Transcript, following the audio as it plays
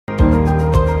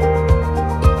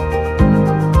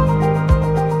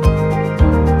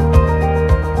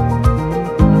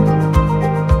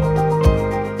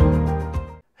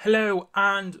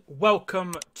and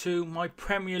welcome to my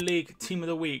Premier League Team of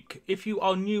the Week. If you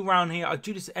are new around here, I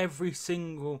do this every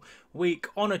single week.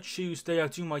 On a Tuesday, I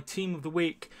do my Team of the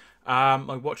Week. I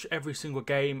watch every single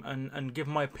game and give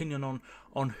my opinion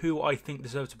on who I think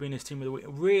deserves to be in this Team of the Week. A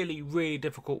really, really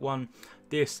difficult one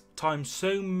this time.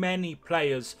 So many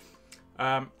players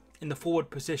in the forward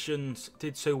positions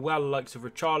did so well, the likes of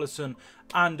Richarlison,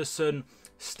 Anderson,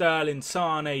 Sterling,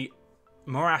 Sane,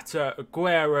 Morata,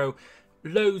 Aguero.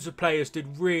 Loads of players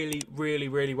did really, really,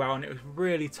 really well, and it was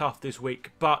really tough this week.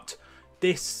 But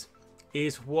this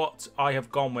is what I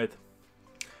have gone with.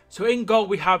 So in goal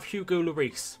we have Hugo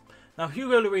Lloris. Now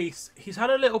Hugo Lloris, he's had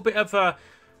a little bit of a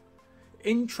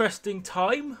interesting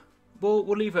time. We'll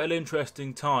leave it an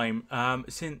interesting time.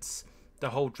 Since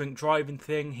the whole drink driving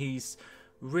thing, he's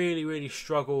really, really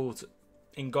struggled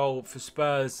in goal for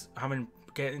Spurs,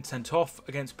 getting sent off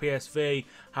against PSV,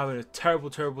 having a terrible,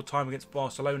 terrible time against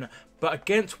Barcelona. But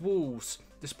against Wolves,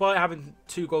 despite having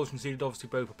 2 goals conceded, obviously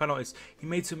both for penalties, he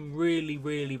made some really,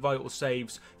 really vital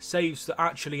saves. Saves that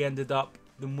actually ended up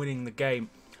them winning the game.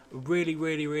 A really,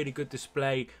 really, really good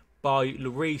display by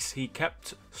Lloris. He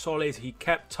kept solid, he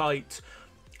kept tight.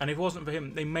 And if it wasn't for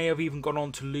him, they may have even gone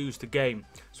on to lose the game.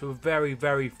 So a very,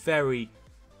 very, very,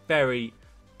 very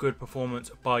good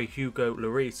performance by Hugo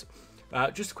Lloris.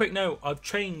 Just a quick note, I've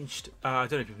changed, I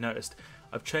don't know if you've noticed,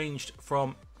 I've changed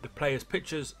from the players'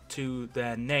 pictures to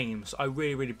their names. I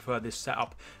really, really prefer this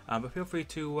setup, but feel free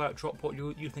to drop what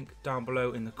you think down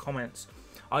below in the comments.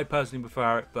 I personally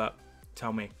prefer it, but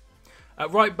tell me.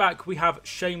 At right back, we have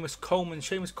Seamus Coleman.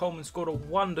 Seamus Coleman scored a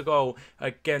wonder goal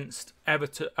against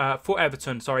Everton,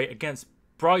 against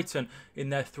Brighton in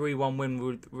their 3-1 win,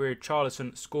 with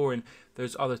Richarlison scoring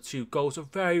those other 2 goals. A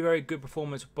very, very good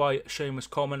performance by Seamus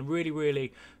Coleman. Really,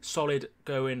 really solid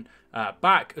going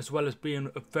back, as well as being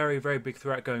a very, very big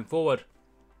threat going forward.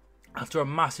 After a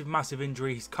massive, massive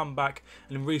injury, he's come back,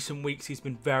 and in recent weeks he's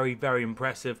been very, very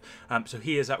impressive. So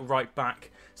he is at right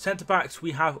back. Centre backs,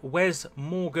 we have Wes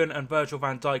Morgan and Virgil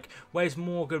van Dijk. Wes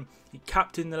Morgan, he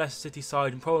captained the Leicester City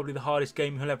side in probably the hardest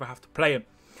game he'll ever have to play in.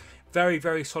 Very,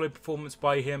 very solid performance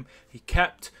by him. He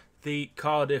kept the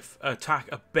Cardiff attack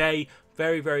at bay.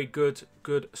 Very, very good,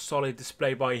 solid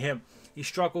display by him. He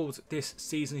struggled this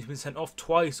season. He's been sent off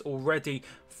twice already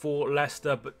for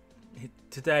Leicester, but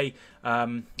today,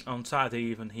 on Saturday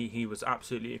even, he was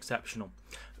absolutely exceptional.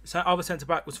 Other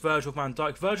centre-back was Virgil van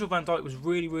Dijk. Virgil van Dijk was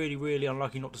really, really, really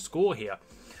unlucky not to score here.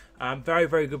 Very,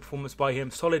 very good performance by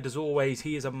him. Solid as always.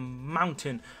 He is a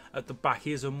mountain at the back.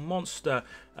 He is a monster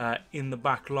in the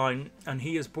back line. And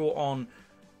he has brought on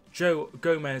Joe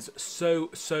Gomez so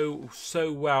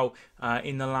well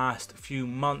in the last few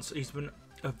months. He's been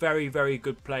a very, very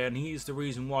good player. And he is the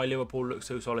reason why Liverpool looks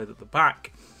so solid at the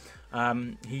back.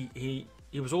 He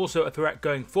was also a threat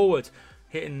going forward,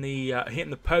 hitting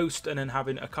the post and then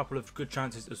having a couple of good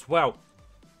chances as well.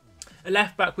 At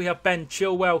left back we have Ben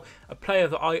Chilwell, a player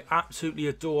that I absolutely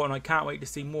adore, and I can't wait to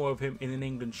see more of him in an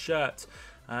England shirt.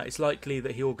 It's likely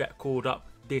that he will get called up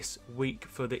this week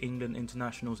for the England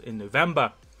internationals in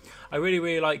November. I really,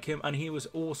 really like him, and he was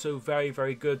also very,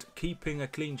 very good, keeping a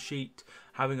clean sheet,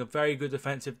 having a very good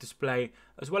defensive display,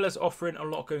 as well as offering a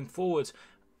lot going forward,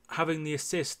 having the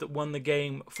assist that won the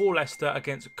game for Leicester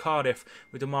against Cardiff,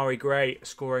 with Amari Gray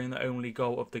scoring the only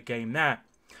goal of the game there.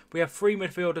 We have 3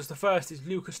 midfielders. The first is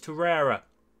Lucas Torreira.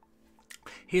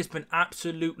 He has been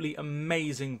absolutely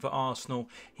amazing for Arsenal.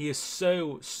 He is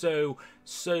so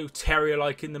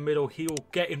terrier-like in the middle. He will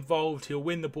get involved. He'll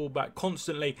win the ball back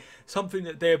constantly. Something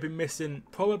that they have been missing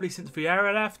probably since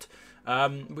Vieira left,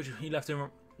 which he left him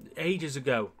ages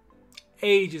ago.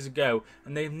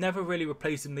 And they've never really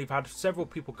replaced him. They've had several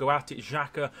people go at it.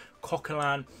 Xhaka,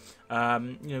 Coquelin,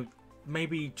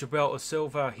 maybe Gilberto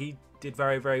Silva. He did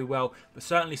very, very well, but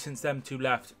certainly since them 2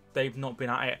 left, they've not been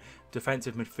at it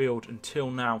defensive midfield until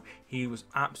now. He was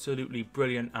absolutely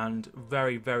brilliant and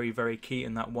very, very, very key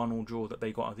in that 1-1 draw that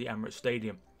they got at the Emirates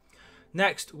Stadium.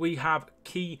 Next, we have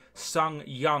Ki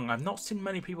Sung-young. I've not seen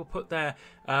many people put this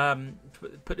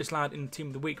lad in the Team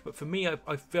of the Week, but for me,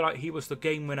 I feel like he was the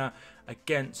game winner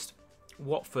against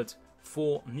Watford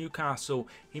for Newcastle.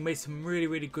 He made some really,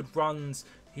 really good runs.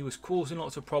 He was causing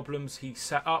lots of problems. He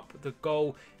set up the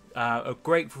goal. A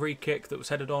great free kick that was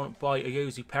headed on by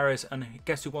Ayoze Perez, and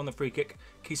guess who won the free kick?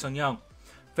 Ki Sung-young.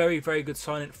 Very, very good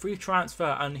signing. Free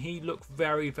transfer, and he looked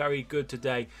very, very good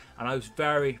today, and I was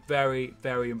very, very,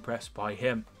 very impressed by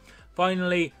him.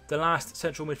 Finally, the last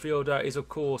central midfielder is, of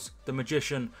course, the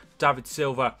magician, David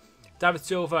Silva. David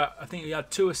Silva, I think he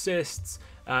had 2 assists.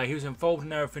 He was involved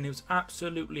in everything. He was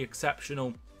absolutely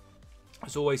exceptional.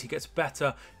 As always, he gets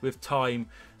better with time,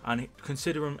 and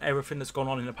considering everything that's gone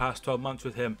on in the past 12 months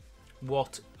with him,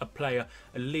 what a player,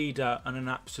 a leader, and an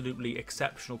absolutely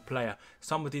exceptional player.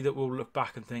 Somebody that we'll look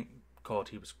back and think, God,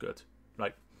 he was good.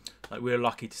 Like we're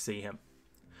lucky to see him.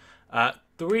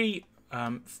 3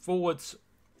 forwards,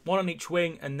 1 on each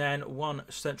wing, and then 1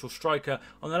 central striker.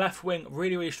 On the left wing,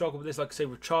 really struggled with this. Like I say,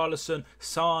 Richarlison,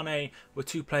 Sane were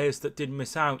 2 players that did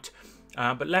miss out.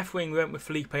 But left wing, we went with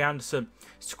Felipe Anderson.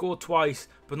 Scored twice,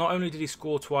 but not only did he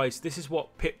score twice, this is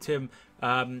what pipped him,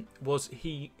 was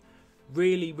he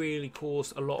really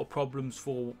caused a lot of problems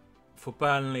for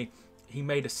Burnley. He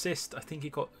made assist. I think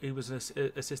he was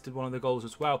assisted one of the goals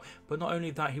as well. But not only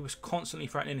that, he was constantly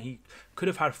threatening. He could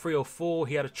have had 3 or 4.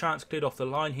 He had a chance cleared off the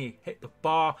line. He hit the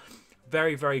bar.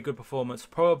 Very good performance.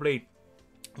 Probably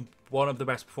one of the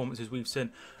best performances we've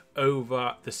seen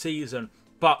over the season,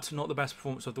 but not the best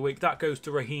performance of the week. That goes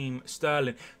to Raheem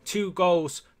Sterling. 2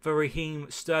 goals for Raheem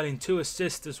Sterling, 2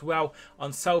 assists as well.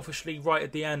 Unselfishly, right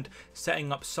at the end,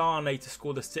 setting up Sane to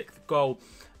score the 6th goal.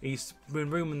 He's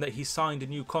been rumoured that he signed a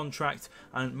new contract,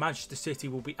 and Manchester City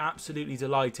will be absolutely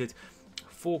delighted.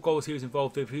 4 goals he was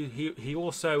involved with. He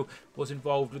also was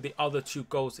involved with the other 2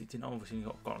 goals. He didn't obviously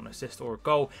got an assist or a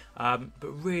goal, but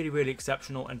really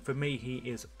exceptional. And for me, he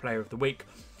is Player of the Week.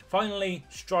 Finally,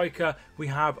 striker, we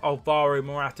have Alvaro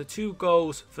Morata. 2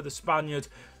 goals for the Spaniard.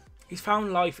 He's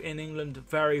found life in England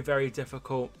very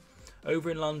difficult.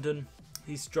 Over in London,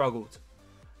 he's struggled.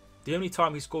 The only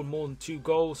time he scored more than 2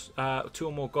 goals, 2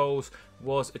 or more goals,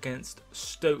 was against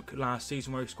Stoke last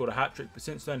season, where he scored a hat-trick. But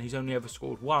since then, he's only ever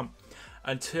scored 1.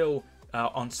 Until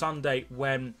on Sunday,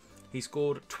 when he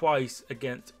scored twice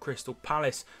against Crystal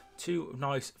Palace. 2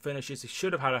 nice finishes. He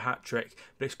should have had a hat-trick,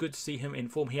 but it's good to see him in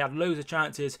form. He had loads of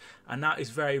chances, and that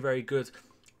is very good.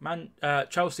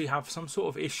 Chelsea have some sort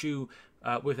of issue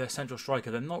with their central striker.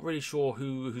 They're not really sure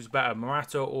who's better,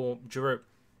 Morata or Giroud.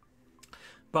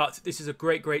 But this is a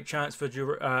great chance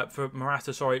for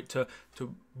Morata,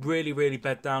 to really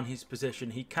bed down his position.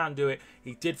 He can do it.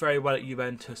 He did very well at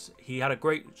Juventus. He had a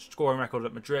great scoring record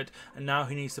at Madrid, and now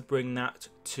he needs to bring that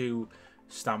to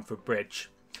Stamford Bridge.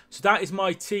 So that is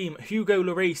my team. Hugo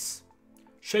Lloris,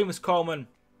 Seamus Coleman,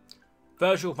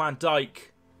 Virgil van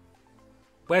Dijk,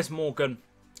 Wes Morgan,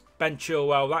 Ben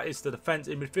Chilwell. That is the defence.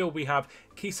 In midfield we have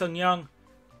Ki Sung-young,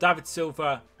 David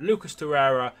Silva, Lucas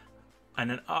Torreira, and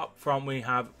then up front we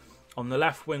have, on the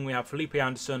left wing we have Felipe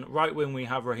Anderson, right wing we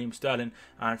have Raheem Sterling,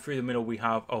 and through the middle we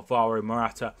have Alvaro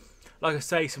Morata. Like I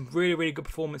say, some really good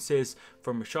performances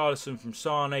from Richarlison, from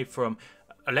Sane, from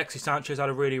Alexis Sanchez had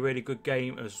a really good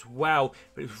game as well,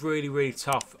 but it was really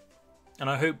tough. And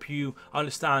I hope you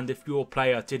understand if your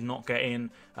player did not get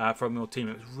in from your team.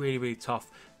 It was really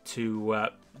tough to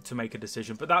make a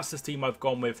decision. But that's the team I've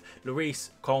gone with: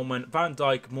 Lloris, Coleman, Van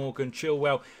Dijk, Morgan,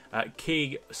 Chilwell,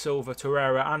 Key, Silva,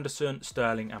 Torreira, Anderson,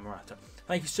 Sterling, and Morata.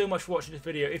 Thank you so much for watching this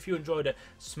video. If you enjoyed it,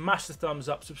 smash the thumbs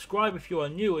up. Subscribe if you are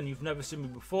new and you've never seen me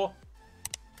before.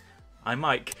 I'm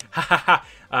Mike.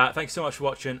 Thanks so much for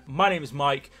watching. My name is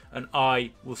Mike, and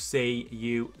I will see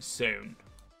you soon.